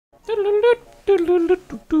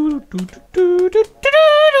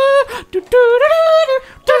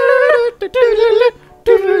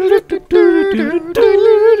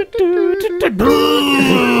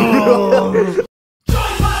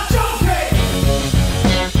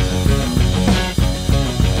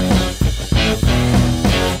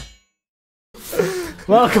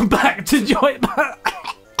Welcome back to Joypad.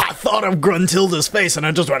 I thought of Gruntilda's face and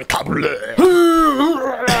I just went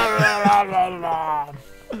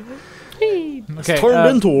Okay, turned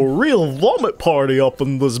into a real vomit party up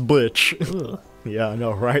in this bitch. Yeah, I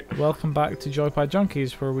know, right? Welcome back to Joypad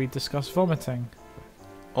Junkys, where we discuss vomiting.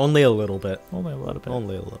 Only a little bit. Only a little bit.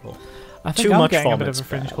 Only a little. I think Too I'm much getting a bit of a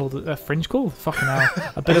fringe cold. A fringe cold? Fucking hell.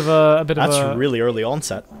 A bit of a. That's really early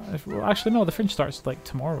onset. Well, actually, no. The fringe starts like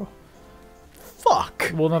tomorrow.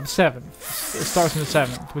 Fuck. Well, not the 7th. It starts on the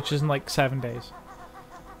 7th, which is in like 7 days.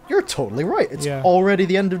 You're totally right. It's already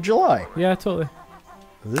the end of July. Yeah, totally.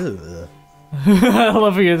 Ugh. I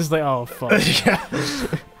love how you're just like, oh fuck. Yeah.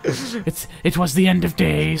 It was the end of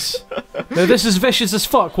days. Now this is vicious as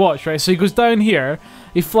fuck. Watch, right? So he goes down here,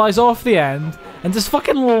 he flies off the end, and just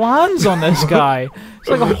fucking lands on this guy. It's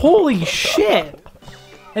like, holy shit!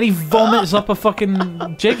 And he vomits up a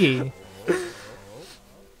fucking jiggy.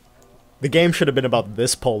 The game should have been about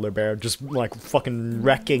this polar bear just like fucking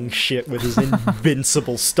wrecking shit with his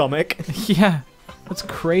invincible stomach. Yeah, that's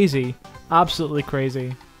crazy. Absolutely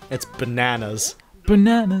crazy. It's bananas.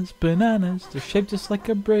 Bananas, bananas, they're shaped just like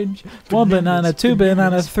a bridge. One banana, two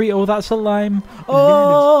bananas, three, oh that's a lime.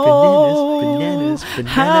 Oh, bananas,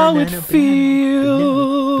 how it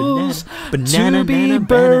feels to be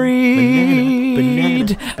buried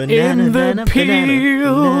in the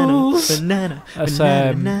peels. That's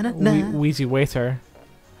Wheezy Waiter.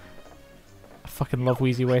 I fucking love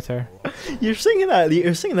Wheezy Waiter. You're singing that the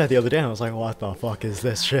other day and I was like, what the fuck is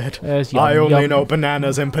this shit? Yum, I only yum. know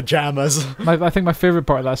bananas in pajamas. I think my favourite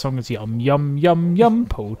part of that song is yum yum yum yum,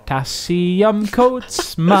 potassium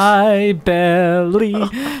coats my belly.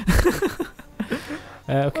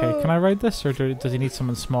 Okay, can I ride this or does he need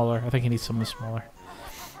someone smaller? I think he needs someone smaller.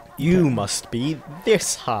 You must be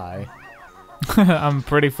this high. I'm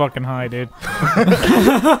pretty fucking high, dude. Where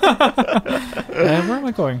am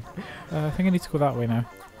I going? I think I need to go that way now.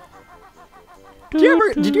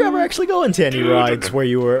 Did you ever actually go into any rides where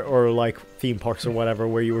you were, or like theme parks or whatever,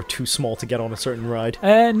 where you were too small to get on a certain ride?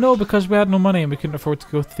 No, because we had no money and we couldn't afford to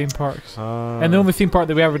go to theme parks. And the only theme park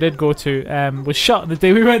that we ever did go to was shut the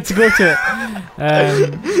day we went to go to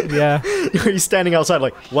it. Yeah. You're standing outside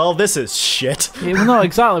like, well, this is shit. Yeah, well, no,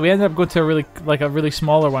 exactly. We ended up going to a really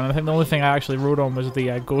smaller one. And I think the only thing I actually rode on was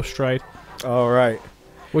the Ghost Ride. Oh, right.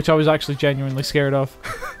 Which I was actually genuinely scared of.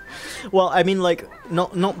 Well, I mean, like,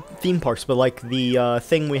 not theme parks, but like the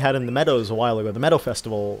thing we had in the Meadows a while ago, the Meadow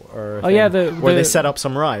Festival, or oh yeah, where they set up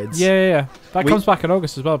some rides. Yeah. That comes back in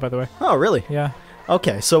August as well, by the way. Oh, really? Yeah.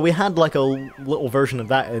 Okay, so we had like a little version of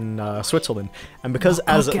that in Switzerland, and because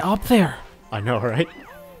get up there. I know, right?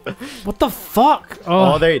 What the fuck?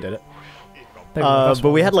 Oh, there you did it. But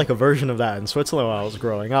we had like a version of that in Switzerland when I was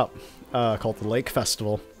growing up, called the Lake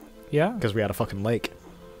Festival. Yeah. Because we had a fucking lake.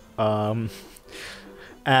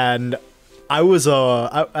 And I was,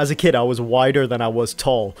 as a kid, I was wider than I was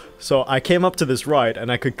tall. So I came up to this ride,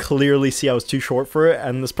 and I could clearly see I was too short for it,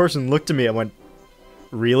 and this person looked at me and went,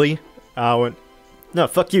 really? I went, no,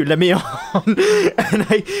 fuck you, let me on. And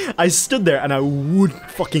I stood there, and I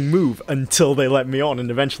wouldn't fucking move until they let me on,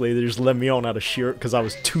 and eventually they just let me on out of sheer, because I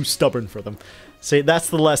was too stubborn for them. See, that's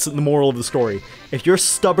the lesson, the moral of the story. If you're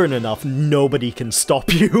stubborn enough, nobody can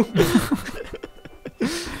stop you.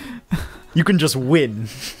 You can just win.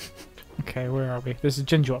 Okay, where are we? There's a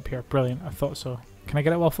Jinjo up here. Brilliant. I thought so. Can I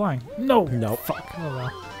get it while flying? No. No. Fuck. Oh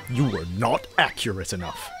well. You were not accurate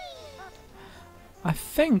enough. I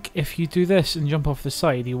think if you do this and jump off the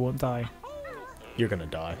side, you won't die. You're gonna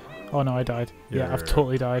die. Oh no, I died. Yeah, I've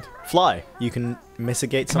totally died. Fly. You can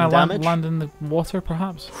mitigate Can some I damage. land in the water,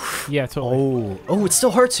 perhaps? Yeah, totally. Oh, it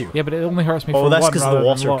still hurts you. Yeah, but it only hurts me for Oh, one that's because of the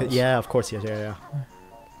rather than water. lots. Yeah, of course. Yeah.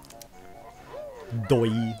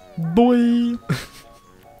 Doi. Boy.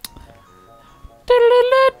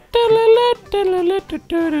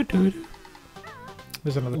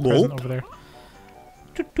 There's another present over there.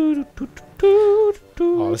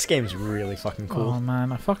 Oh, this game's really fucking cool. Oh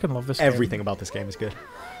man, I fucking love this Everything game. about this game is good.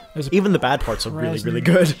 There's Even the bad parts are really, really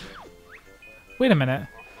good. Wait a minute.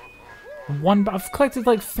 I've collected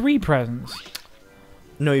like 3 presents.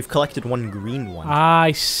 No, you've collected one green one. Ah,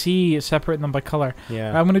 I see. It's separating them by colour. Yeah.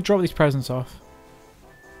 I'm going to drop these presents off.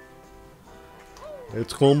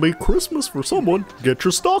 It's gonna be Christmas for someone. Get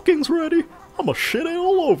your stockings ready. I'm a shit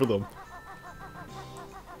all over them.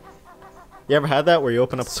 You ever had that where you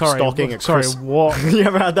open up a stocking at Christmas? Sorry, what? You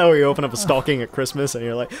ever had that where you open up a stocking at Christmas and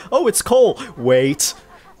you're like, oh, it's coal. Wait.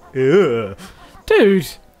 Ugh. Dude,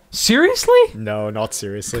 seriously? No, not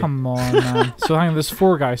seriously. Come on, man. So hang on, there's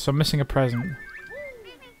 4 guys, so I'm missing a present.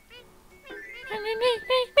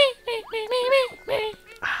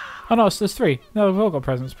 Oh no, there's 3. No, we've all got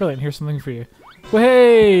presents. Brilliant. Here's something for you.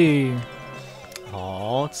 Hey!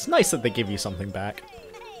 Aw, it's nice that they give you something back.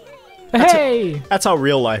 Hey! That's how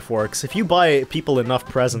real life works. If you buy people enough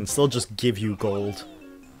presents, they'll just give you gold.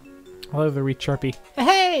 I love the wee chirpy.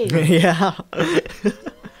 Hey! Yeah.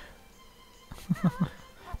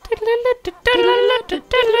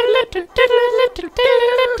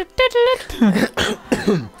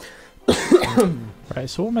 Right,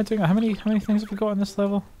 so what am I doing? How many things have we got on this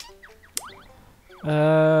level?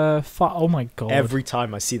 Oh my god. Every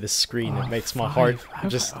time I see this screen, it makes my heart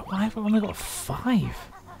just... Why have I only got 5?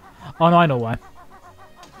 Oh no, I know why.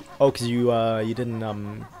 Oh, because you didn't,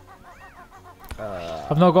 I've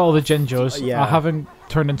not got all the Jinjos. Yeah. I haven't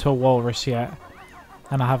turned into a walrus yet.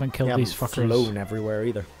 And I haven't killed these fuckers. Flown everywhere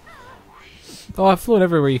either. Oh, I've flown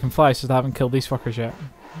everywhere you can fly, it's just I haven't killed these fuckers yet.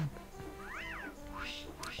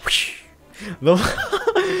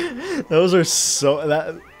 Those are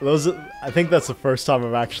so... I think that's the first time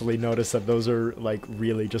I've actually noticed that those are, like,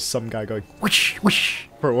 really just some guy going whoosh, whoosh,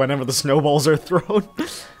 for whenever the snowballs are thrown.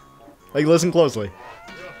 Like, listen closely.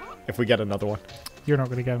 If we get another one. You're not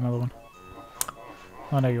going to get another one.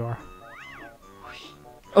 Oh, no, you are.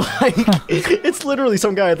 Like, it's literally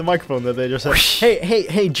some guy at the microphone that they just said,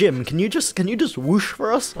 hey, Jim, can you just whoosh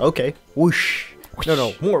for us? Okay, whoosh.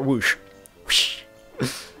 No, more whoosh. Whoosh. I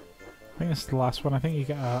think this is the last one. I think you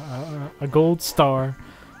get a gold star.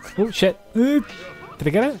 Oh, shit. Did I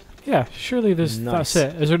get it? Yeah, surely there's... Nice.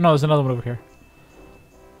 That's it. Is there... No, there's another one over here.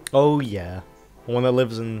 Oh, yeah. One that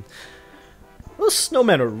lives in... Those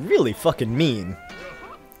snowmen are really fucking mean.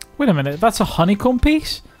 Wait a minute, that's a honeycomb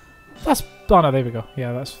piece? That's... Oh, no, there we go.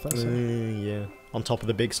 Yeah, that's it. Yeah. On top of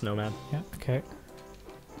the big snowman. Yeah, okay.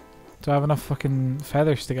 Do I have enough fucking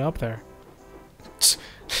feathers to get up there?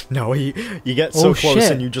 No, you get so close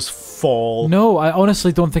shit. and you just fall. No, I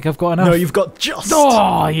honestly don't think I've got enough. No, you've got just.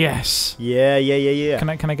 Oh, yes! Yeah. Can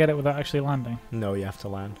I get it without actually landing? No, you have to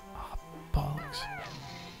land. Oh, bollocks.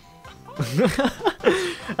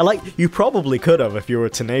 I like, you probably could have if you were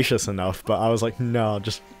tenacious enough, but I was like, no,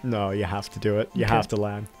 you have to do it. You have to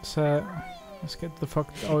land. So, let's get the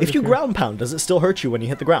fuck out If you of here. ground pound, does it still hurt you when you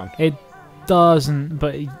hit the ground? It doesn't,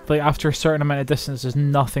 but like after a certain amount of distance, there's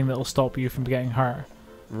nothing that'll stop you from getting hurt.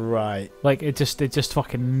 Right. Like it just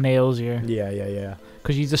fucking nails you. Yeah.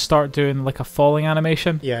 Because you just start doing like a falling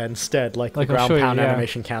animation. Yeah, instead, like the I'll ground show you, pound yeah.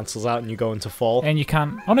 animation cancels out and you go into fall. And you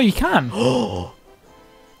can't. Oh no, you can.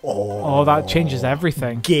 Oh, that changes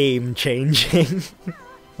everything. Game changing.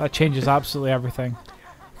 That changes absolutely everything.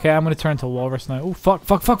 Okay, I'm gonna turn to walrus now. Oh fuck!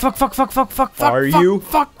 Are you?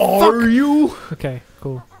 Are you? Okay,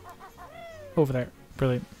 cool. Over there,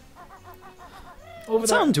 brilliant. What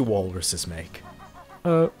sound do walruses make?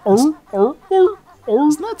 Isn't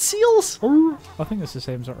Isn't that seals? I think it's the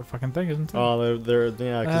same sort of fucking thing, isn't it? Oh,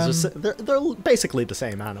 because they're basically the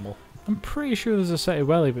same animal. I'm pretty sure there's a set of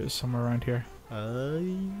welly boots somewhere around here. Oh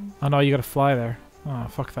no, you gotta fly there. Oh,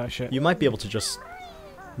 fuck that shit. You might be able to just...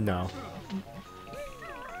 No.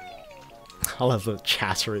 I'll have the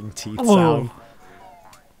chattering teeth sound.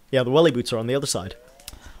 Yeah, the welly boots are on the other side.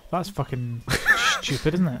 That's fucking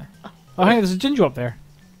stupid, isn't it? Oh, hey, there's a ginger up there.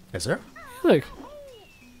 Is there? Look.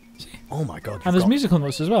 Oh my god. And there's musical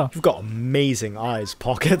notes as well. You've got amazing eyes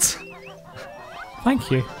pockets.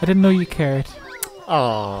 Thank you. I didn't know you cared.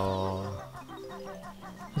 Aww.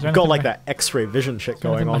 You've got like that X-ray vision shit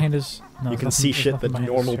going on. No, you can see shit that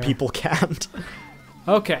normal people can't.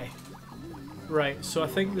 Okay. Right, so I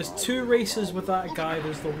think there's 2 races with that guy.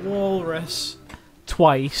 There's the walrus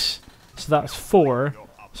twice. So that's 4.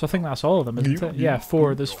 So I think that's all of them, isn't it? Yeah,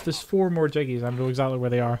 4. There's 4 more jiggies. I know exactly where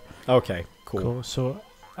they are. Okay, cool. So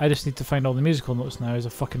I just need to find all the musical notes now as a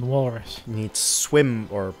fucking walrus. You need swim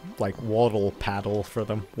or like waddle paddle for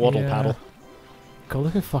them. Waddle paddle. God,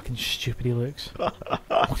 look how fucking stupid he looks.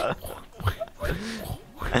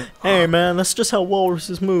 Hey man, that's just how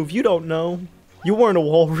walruses move. You don't know. You weren't a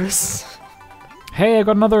walrus. Hey, I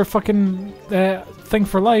got another fucking thing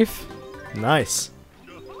for life. Nice.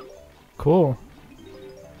 Cool.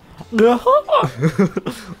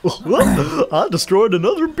 I destroyed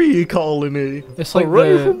another bee colony. It's like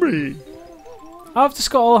hooray for me. I've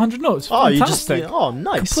just got all 100 notes. Oh, Fantastic. you just... Oh,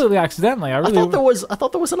 nice. Completely accidentally. I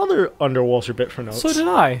thought there was another underwater bit for notes. So did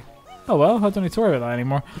I. Oh well, I don't need to worry about that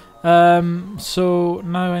anymore. So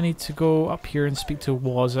now I need to go up here and speak to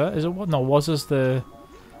Wazza. Is it what? No, Wazza's the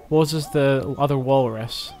Woz is the other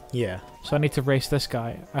walrus. Yeah. So I need to race this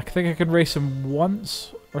guy. I think I can race him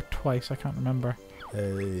once or twice. I can't remember.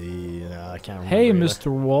 I can't remember. Hey, either.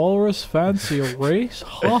 Mr. Walrus, fancy a race?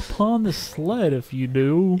 Hop on the sled if you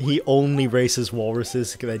do. He only races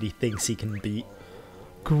walruses that he thinks he can beat.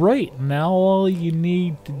 Great, now all you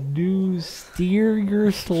need to do is steer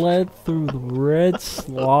your sled through the red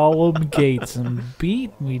slalom gates and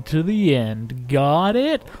beat me to the end. Got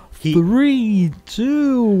it? 3,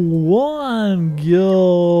 2, 1,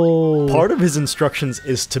 go! Part of his instructions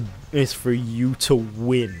is for you to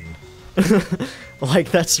win.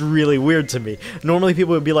 Like, that's really weird to me. Normally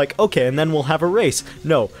people would be like, okay, and then we'll have a race.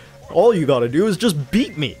 No, all you gotta do is just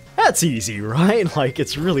beat me. That's easy, right? Like,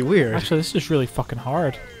 it's really weird. Actually, this is really fucking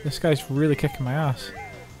hard. This guy's really kicking my ass.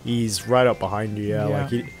 He's right up behind you, yeah.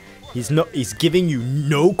 Like, he's giving you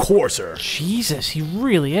no quarter. Jesus, he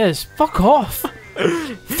really is. Fuck off!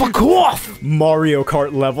 Fuck off! Mario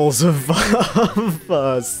Kart levels of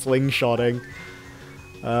slingshotting.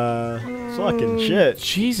 Fucking shit.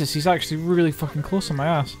 Jesus, he's actually really fucking close on my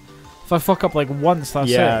ass. If I fuck up like once,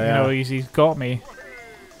 that's it. Yeah. You know, he's got me.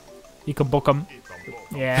 You can book him.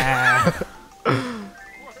 Yeah.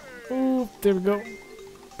 Oh, there we go.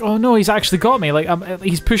 Oh no, he's actually got me. Like,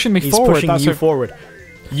 he's pushing me forward. He's pushing you forward.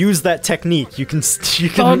 Use that technique. You can.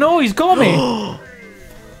 Oh no, he's got me.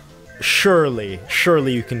 Surely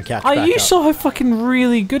you can catch back You up. saw how fucking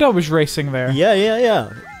really good I was racing there.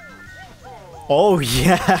 Yeah. Oh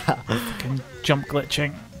yeah. Fucking jump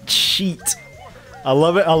glitching. Cheat. I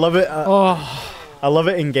love it. I love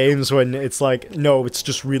it in games when it's like, no, it's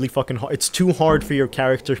just really fucking hard. It's too hard for your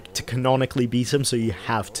character to canonically beat him, so you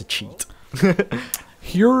have to cheat.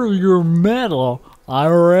 Here's your medal. I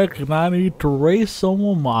reckon I need to race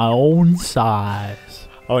someone my own size.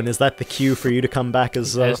 Oh, and is that the cue for you to come back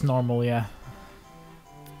as... As normal, yeah.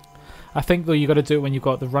 I think, though, you got to do it when you've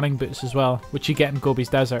got the running boots as well, which you get in Gobi's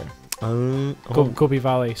Desert. Gobi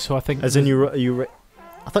Valley, so I think... As in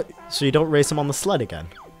I thought... So you don't race him on the sled again?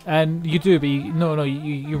 And you do, but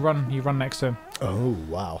you run next to him. Oh,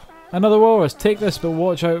 wow. Another walrus. Take this, but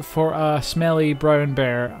watch out for a smelly brown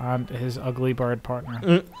bear and his ugly bird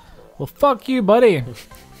partner. Well, fuck you, buddy.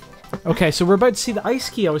 Okay, so we're about to see the ice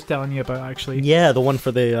key I was telling you about, actually. Yeah, the one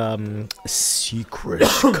for the secret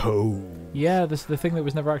code. Yeah, this is the thing that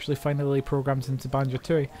was never actually finally programmed into Banjo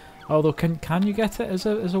Kazooie. Although, can you get it as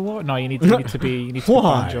a what? No, you need to be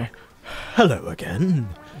Banjo. Hello again.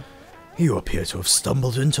 You appear to have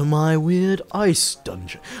stumbled into my weird ice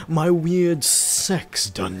dungeon. My weird sex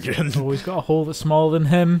dungeon. Oh, he's got a hole that's smaller than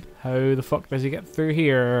him. How the fuck does he get through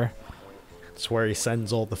here? It's where he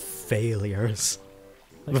sends all the failures.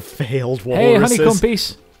 The failed walruses. Hey, honeycomb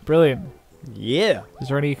piece. Brilliant. Yeah. Is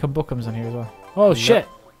there any Kumbookums in here as well? Oh, shit.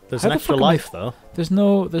 There's How an the extra fuck life, though. There's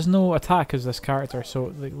no attack as this character, so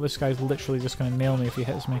this guy's literally just going to nail me if he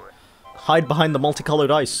hits me. Hide behind the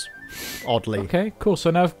multicolored ice. Oddly. Okay, cool.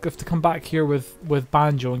 So now I have to come back here with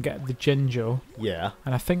Banjo and get the Jinjo. Yeah.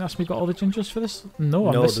 And I think that's me got all the Jinjos for this? No,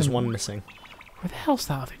 I'm No, missing. there's one missing. Where the hell's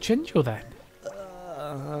that other Jinjo then?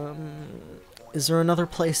 Is there another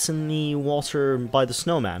place in the water by the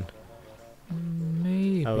snowman?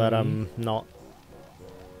 Maybe. Oh, that I'm not...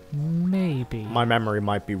 Maybe. My memory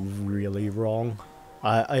might be really wrong.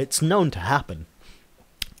 It's known to happen.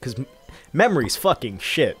 Because memory's fucking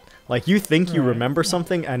shit. Like, you think you remember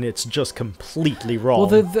something, and it's just completely wrong.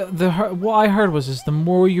 Well, what I heard was the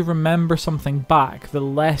more you remember something back,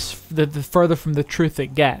 the further from the truth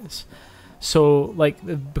it gets. So, like,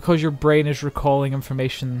 because your brain is recalling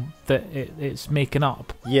information that it's making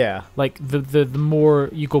up. Yeah. Like, the more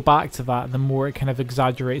you go back to that, the more it kind of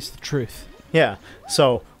exaggerates the truth. Yeah,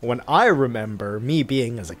 so when I remember me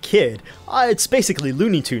being as a kid, it's basically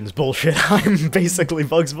Looney Tunes bullshit. I'm basically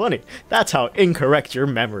Bugs Bunny. That's how incorrect your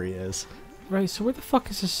memory is. Right, so where the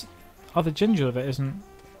fuck is this other Jinjo that isn't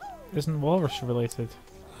walrus related?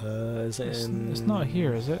 It's not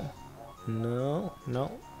here, is it? No.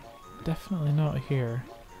 Definitely not here.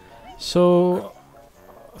 So...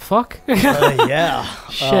 Fuck. Yeah.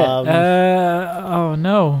 Shit. Oh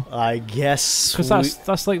no. I guess because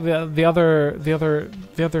that's like the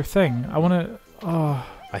other thing. I want to. Oh.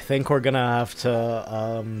 I think we're gonna have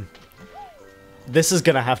to. This is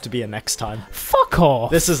gonna have to be a next time. Fuck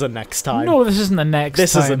off. This is a next time. No, this isn't the next time.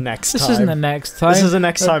 This is a next time. This isn't the next time. This is the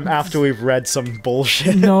next time after we've read some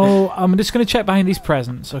bullshit. No, I'm just gonna check behind these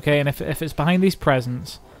presents, okay? And if it's behind these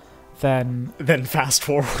presents, then fast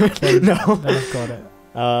forward. Then No. I've got it.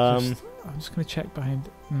 I'm just gonna check behind.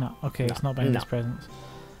 No, okay, it's not behind these presents.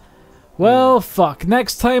 Well, fuck.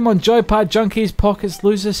 Next time on Joypad Junkys, Pockets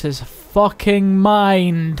loses his fucking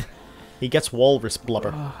mind. He gets walrus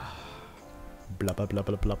blubber. Blah blah blah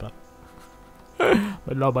blah blah blah.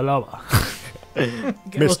 Blah blah blah.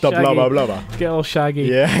 Mr. Blah blah blah blah. Get all shaggy.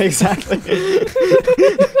 Yeah, exactly.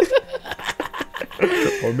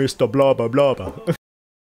 Or Mr. Blah blah blah blah.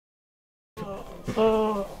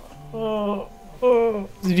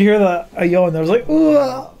 Did you hear that? I yawned. I was like,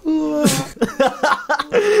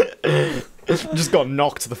 Just got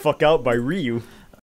knocked the fuck out by Ryu.